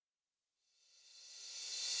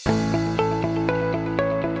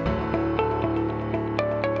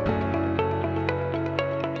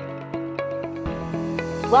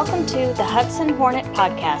Welcome to the Hudson Hornet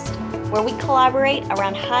Podcast, where we collaborate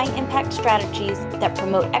around high-impact strategies that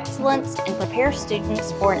promote excellence and prepare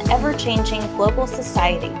students for an ever-changing global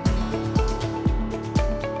society.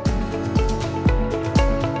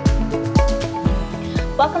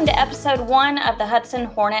 Welcome to episode 1 of the Hudson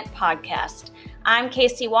Hornet Podcast. I'm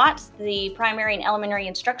Casey Watts, the primary and elementary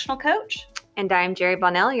instructional coach. And I'm Jerry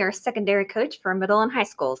Bonnell, your secondary coach for middle and high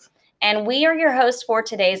schools. And we are your hosts for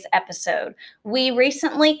today's episode. We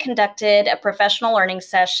recently conducted a professional learning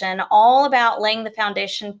session all about laying the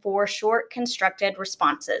foundation for short constructed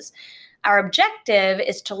responses. Our objective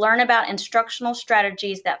is to learn about instructional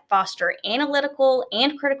strategies that foster analytical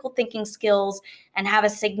and critical thinking skills and have a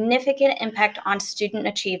significant impact on student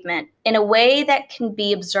achievement in a way that can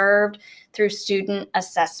be observed through student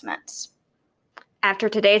assessments. After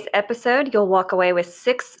today's episode, you'll walk away with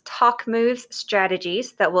 6 talk moves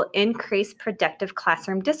strategies that will increase productive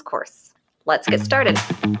classroom discourse. Let's get started.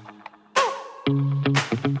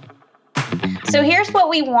 So here's what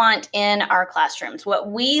we want in our classrooms.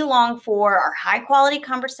 What we long for are high-quality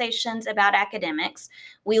conversations about academics.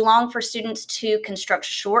 We long for students to construct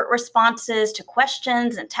short responses to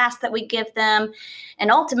questions and tasks that we give them.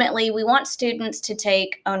 And ultimately, we want students to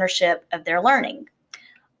take ownership of their learning.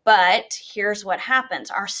 But here's what happens.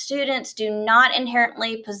 Our students do not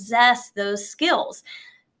inherently possess those skills.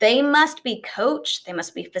 They must be coached, they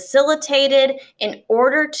must be facilitated in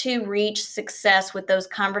order to reach success with those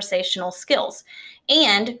conversational skills.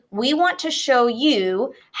 And we want to show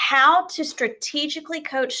you how to strategically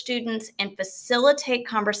coach students and facilitate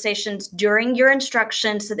conversations during your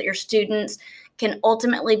instruction so that your students can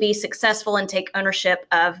ultimately be successful and take ownership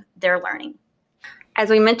of their learning. As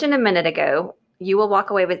we mentioned a minute ago, you will walk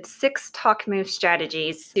away with 6 talk move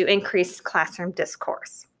strategies to increase classroom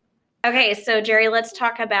discourse. Okay, so Jerry, let's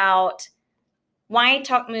talk about why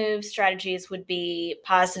talk move strategies would be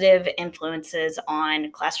positive influences on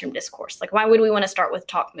classroom discourse. Like, why would we want to start with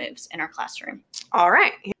talk moves in our classroom? All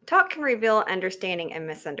right. Talk can reveal understanding and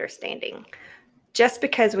misunderstanding. Just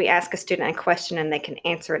because we ask a student a question and they can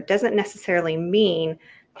answer it doesn't necessarily mean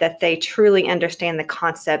that they truly understand the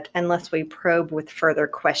concept unless we probe with further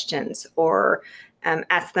questions or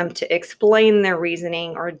ask them to explain their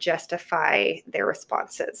reasoning or justify their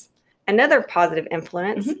responses. Another positive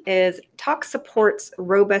influence is talk supports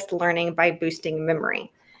robust learning by boosting memory.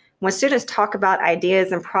 When students talk about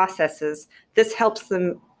ideas and processes, this helps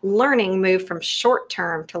them learning move from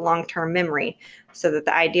short-term to long-term memory so that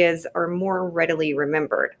the ideas are more readily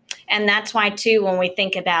remembered. And that's why, too, when we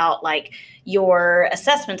think about like your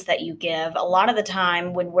assessments that you give, a lot of the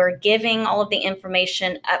time when we're giving all of the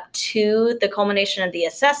information up to the culmination of the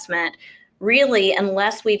assessment, really,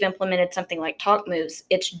 unless we've implemented something like talk moves,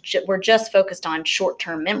 we're just focused on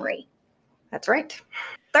short-term memory. That's right.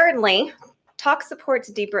 Thirdly, talk supports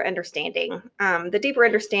deeper understanding. The deeper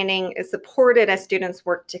understanding is supported as students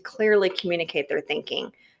work to clearly communicate their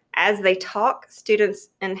thinking. As they talk, students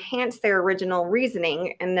enhance their original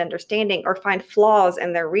reasoning and understanding or find flaws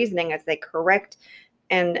in their reasoning as they correct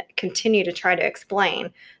and continue to try to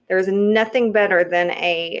explain. There's nothing better than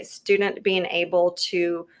a student being able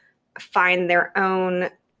to find their own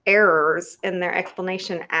errors in their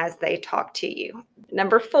explanation as they talk to you.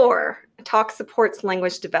 Number 4, talk supports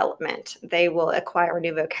language development. They will acquire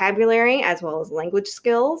new vocabulary as well as language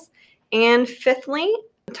skills. And fifthly,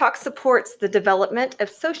 talk supports the development of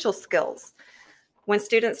social skills. When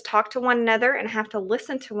students talk to one another and have to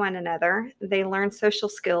listen to one another, they learn social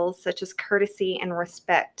skills such as courtesy and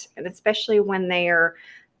respect. And especially when they are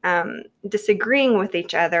disagreeing with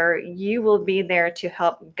each other, you will be there to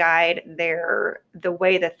help guide the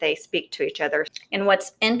way that they speak to each other. And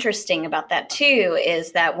what's interesting about that too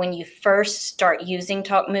is that when you first start using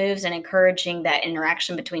talk moves and encouraging that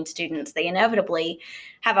interaction between students, they inevitably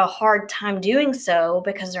have a hard time doing so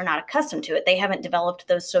because they're not accustomed to it. They haven't developed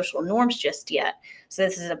those social norms just yet. So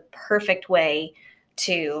this is a perfect way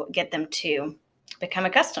to get them to become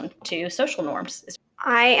accustomed to social norms.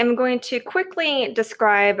 I am going to quickly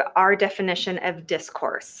describe our definition of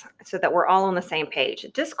discourse so that we're all on the same page.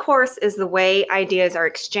 Discourse is the way ideas are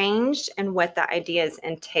exchanged and what the ideas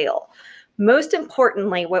entail. Most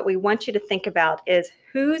importantly, what we want you to think about is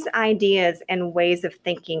whose ideas and ways of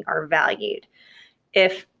thinking are valued.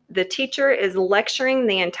 If the teacher is lecturing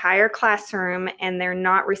the entire classroom and they're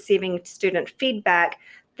not receiving student feedback,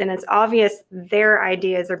 then it's obvious their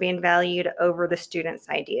ideas are being valued over the students'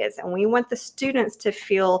 ideas. And we want the students to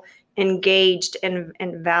feel engaged and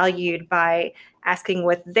valued by asking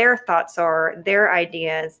what their thoughts are, their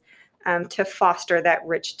ideas, to foster that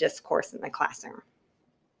rich discourse in the classroom.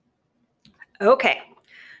 Okay,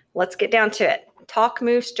 let's get down to it. Talk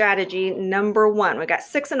move strategy number 1. We got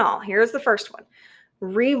 6 in all. Here's the first one.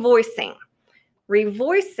 Revoicing.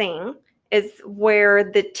 Revoicing is where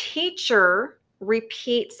the teacher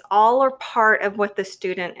repeats all or part of what the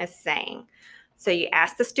student is saying. So you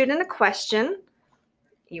ask the student a question,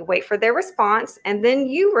 you wait for their response, and then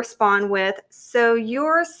you respond with, so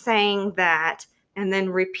you're saying that, and then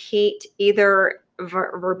repeat either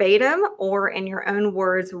verbatim or in your own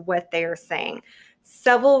words what they are saying.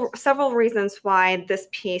 Several reasons why this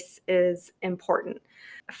piece is important.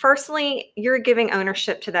 Firstly, you're giving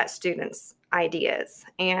ownership to that student's ideas,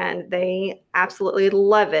 and they absolutely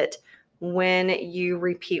love it when you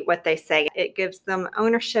repeat what they say. It gives them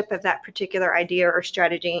ownership of that particular idea or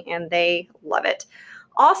strategy, and they love it.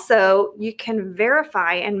 Also, you can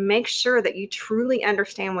verify and make sure that you truly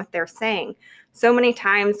understand what they're saying. So many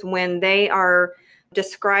times when they are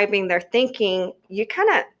describing their thinking, you kind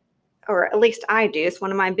of, or at least I do, it's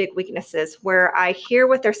one of my big weaknesses, where I hear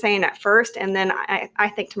what they're saying at first, and then I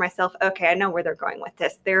think to myself, okay, I know where they're going with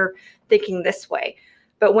this. They're thinking this way.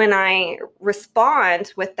 But when I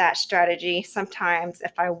respond with that strategy, sometimes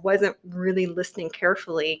if I wasn't really listening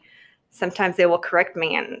carefully, sometimes they will correct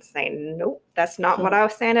me and say, nope, that's not what I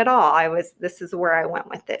was saying at all. This is where I went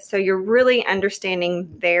with it. So you're really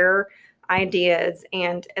understanding their ideas,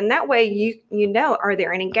 and that way you know, are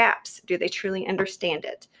there any gaps? Do they truly understand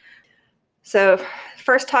it? So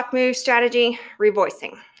first talk move strategy,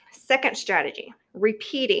 revoicing. Second strategy,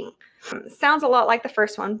 repeating. Sounds a lot like the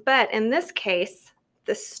first one, but in this case,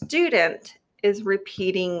 the student is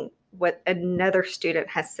repeating what another student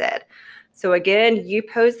has said. So again, you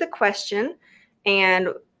pose the question and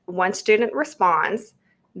one student responds.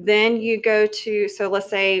 Then you go to, so let's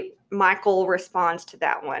say Michael responds to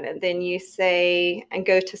that one, and then you say and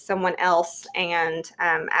go to someone else and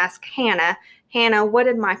ask Hannah, what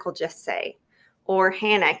did Michael just say? Or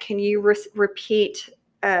Hannah, can you repeat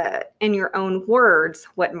in your own words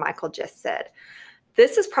what Michael just said?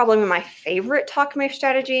 This is probably my favorite talk move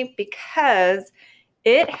strategy because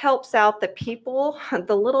it helps out the people,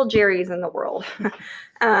 the little Jerrys in the world.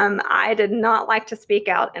 I did not like to speak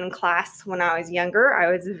out in class when I was younger. I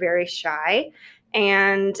was very shy,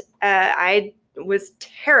 and I was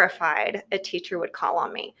terrified a teacher would call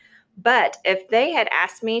on me. But if they had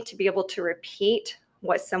asked me to be able to repeat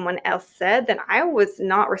what someone else said, then I was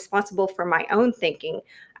not responsible for my own thinking.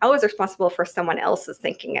 I was responsible for someone else's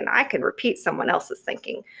thinking, and I could repeat someone else's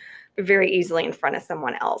thinking very easily in front of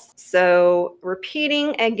someone else. So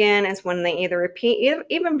repeating, again, is when they either repeat,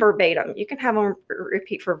 even verbatim. You can have them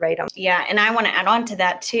repeat verbatim. Yeah, and I want to add on to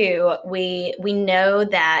that too. We know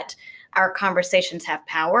that our conversations have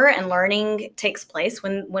power, and learning takes place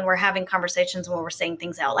when we're having conversations and when we're saying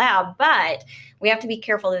things out loud. But we have to be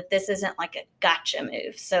careful that this isn't like a gotcha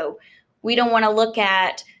move. So we don't want to look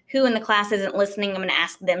at who in the class isn't listening. I'm going to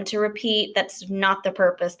ask them to repeat. That's not the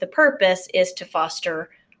purpose. The purpose is to foster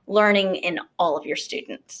learning in all of your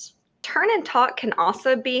students. Turn and talk can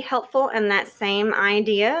also be helpful in that same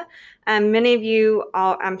idea. Many of you,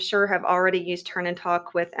 I'm sure, have already used turn and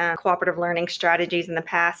talk with cooperative learning strategies in the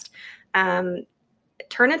past. Turn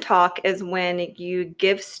and talk is when you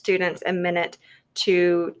give students a minute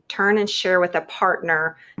to turn and share with a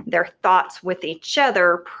partner their thoughts with each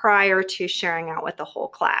other prior to sharing out with the whole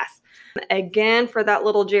class. Again, for that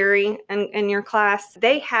little Jerry in your class,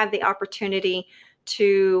 they have the opportunity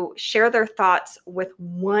to share their thoughts with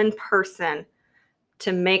one person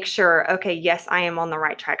to make sure, okay, yes, I am on the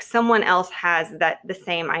right track. Someone else has the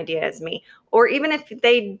same idea as me. Or even if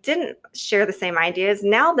they didn't share the same ideas,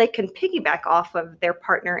 now they can piggyback off of their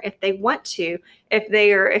partner if they want to, if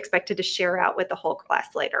they are expected to share out with the whole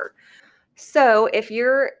class later. So if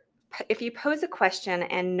you pose a question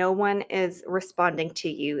and no one is responding to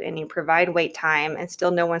you, and you provide wait time and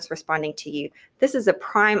still no one's responding to you, this is a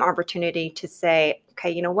prime opportunity to say, okay,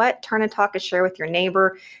 you know what, turn and talk and share with your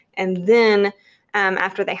neighbor. And then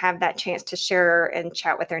after they have that chance to share and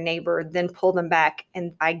chat with their neighbor, then pull them back.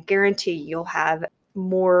 And I guarantee you'll have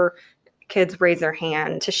more kids raise their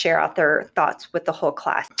hand to share out their thoughts with the whole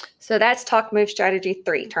class. So that's talk move strategy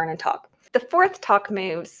 3, turn and talk. The fourth talk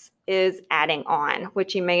moves is adding on,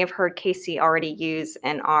 which you may have heard Casey already use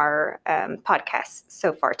in our podcast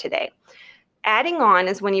so far today. Adding on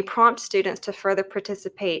is when you prompt students to further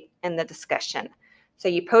participate in the discussion. So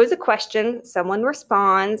you pose a question, someone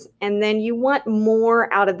responds, and then you want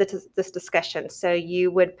more out of this discussion. So you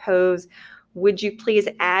would pose, would you please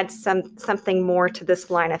add something more to this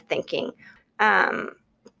line of thinking?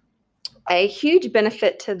 A huge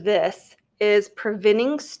benefit to this is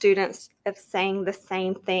preventing students of saying the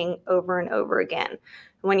same thing over and over again.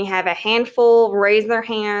 When you have a handful raise their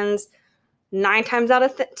hands, 9 times out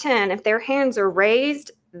of 10, if their hands are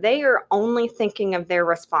raised, they are only thinking of their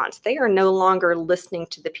response. They are no longer listening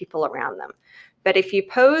to the people around them. But if you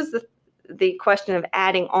pose the question of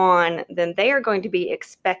adding on, then they are going to be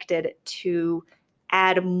expected to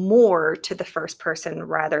add more to the first person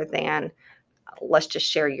rather than let's just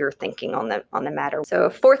share your thinking on the matter. So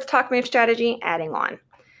fourth talk move strategy, adding on.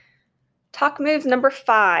 Talk moves number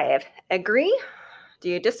 5, agree? Do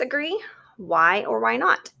you disagree? Why or why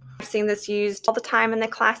not? I've seen this used all the time in the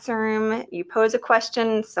classroom. You pose a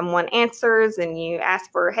question, someone answers, and you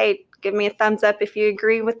ask for, hey, give me a thumbs up if you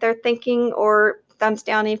agree with their thinking, or thumbs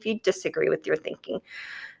down if you disagree with your thinking.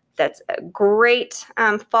 That's a great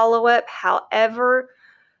follow-up. However,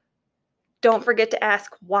 don't forget to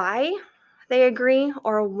ask why they agree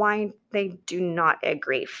or why they do not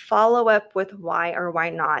agree. Follow up with why or why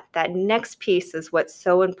not. That next piece is what's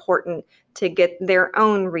so important to get their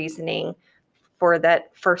own reasoning for that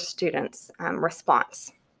first student's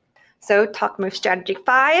response. So talk move strategy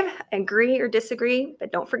 5, agree or disagree,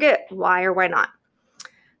 but don't forget why or why not.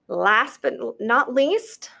 Last but not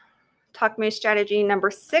least, talk move strategy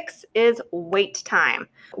number 6 is wait time.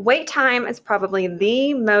 Wait time is probably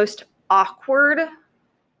the most awkward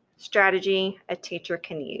strategy a teacher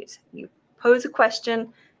can use. You pose a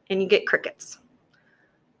question and you get crickets.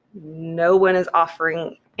 No one is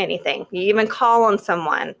offering anything. You even call on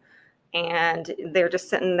someone and they're just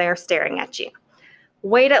sitting there staring at you.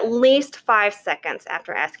 Wait at least 5 seconds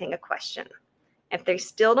after asking a question. If they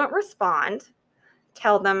still don't respond,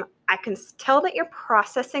 tell them, I can tell that you're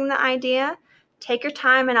processing the idea. Take your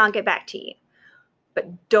time and I'll get back to you.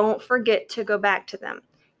 But don't forget to go back to them.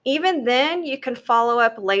 Even then, you can follow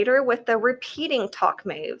up later with the repeating talk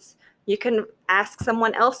moves. You can ask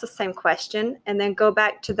someone else the same question and then go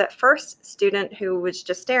back to that first student who was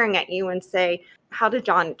just staring at you and say, how did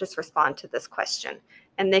John just respond to this question?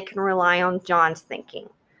 And they can rely on John's thinking.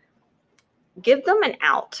 Give them an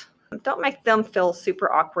out. Don't make them feel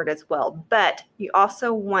super awkward as well, but you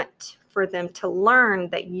also want for them to learn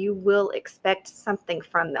that you will expect something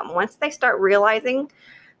from them. Once they start realizing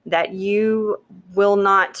that you will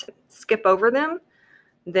not skip over them,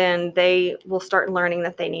 then they will start learning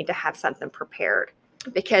that they need to have something prepared.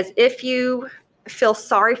 Because if you feel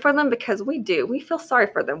sorry for them, because we feel sorry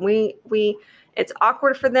for them. It's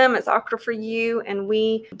awkward for them, it's awkward for you, and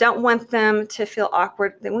we don't want them to feel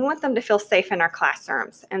awkward. We want them to feel safe in our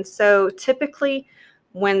classrooms. And so typically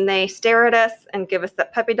when they stare at us and give us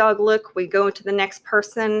that puppy dog look, we go to the next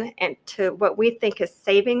person and to what we think is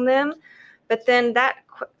saving them. But then that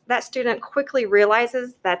student quickly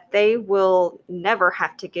realizes that they will never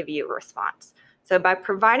have to give you a response. So by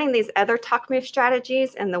providing these other talk move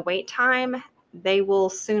strategies and the wait time, they will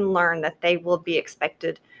soon learn that they will be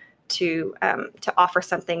expected to offer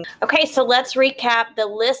something. Okay, so let's recap the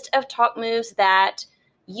list of talk moves that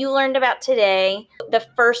you learned about today. The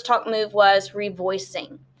first talk move was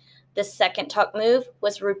revoicing. The second talk move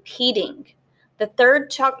was repeating. The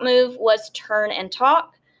third talk move was turn and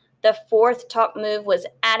talk. The fourth talk move was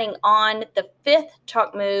adding on. The fifth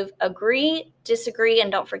talk move, agree, disagree,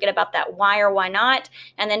 and don't forget about that why or why not.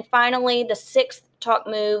 And then finally, the sixth talk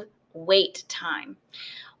move, wait time.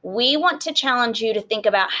 We want to challenge you to think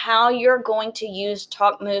about how you're going to use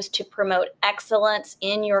talk moves to promote excellence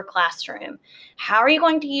in your classroom. How are you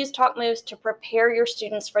going to use talk moves to prepare your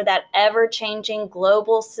students for that ever-changing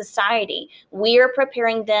global society? We are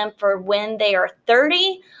preparing them for when they are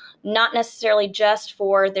 30, not necessarily just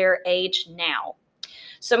for their age now.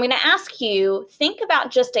 So I'm going to ask you, think about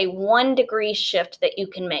just a 1-degree shift that you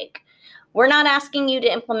can make. We're not asking you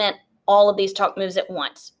to implement all of these talk moves at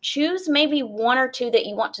once. Choose maybe 1 or 2 that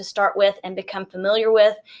you want to start with and become familiar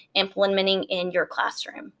with implementing in your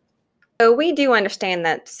classroom. So we do understand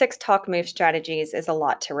that 6 talk move strategies is a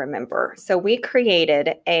lot to remember. So we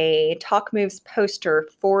created a talk moves poster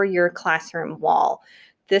for your classroom wall.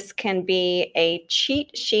 This can be a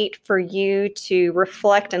cheat sheet for you to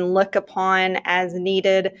reflect and look upon as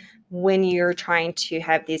needed when you're trying to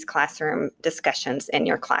have these classroom discussions in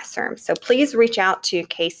your classroom. So please reach out to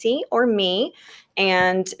Casey or me,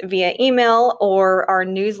 and via email or our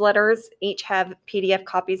newsletters each have PDF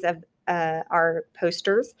copies of our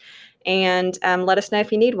posters, and let us know if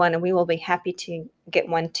you need one, and we will be happy to get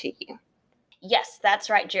one to you. Yes, that's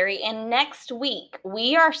right, Jerry. And next week,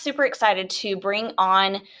 we are super excited to bring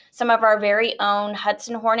on some of our very own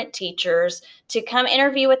Hudson Hornet teachers to come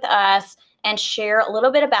interview with us and share a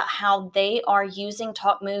little bit about how they are using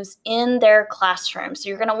talk moves in their classroom. So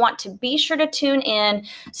you're going to want to be sure to tune in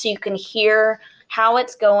so you can hear how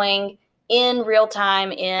it's going in real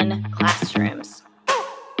time in classrooms.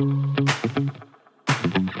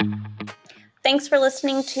 Thanks for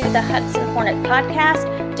listening to the Hudson Hornet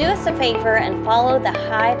podcast. Do us a favor and follow the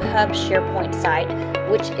Hive Hub SharePoint site,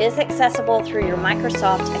 which is accessible through your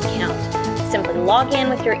Microsoft account. Simply log in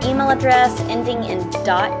with your email address ending in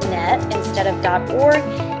 .net instead of .org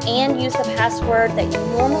and use the password that you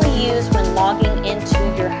normally use when logging into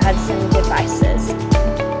your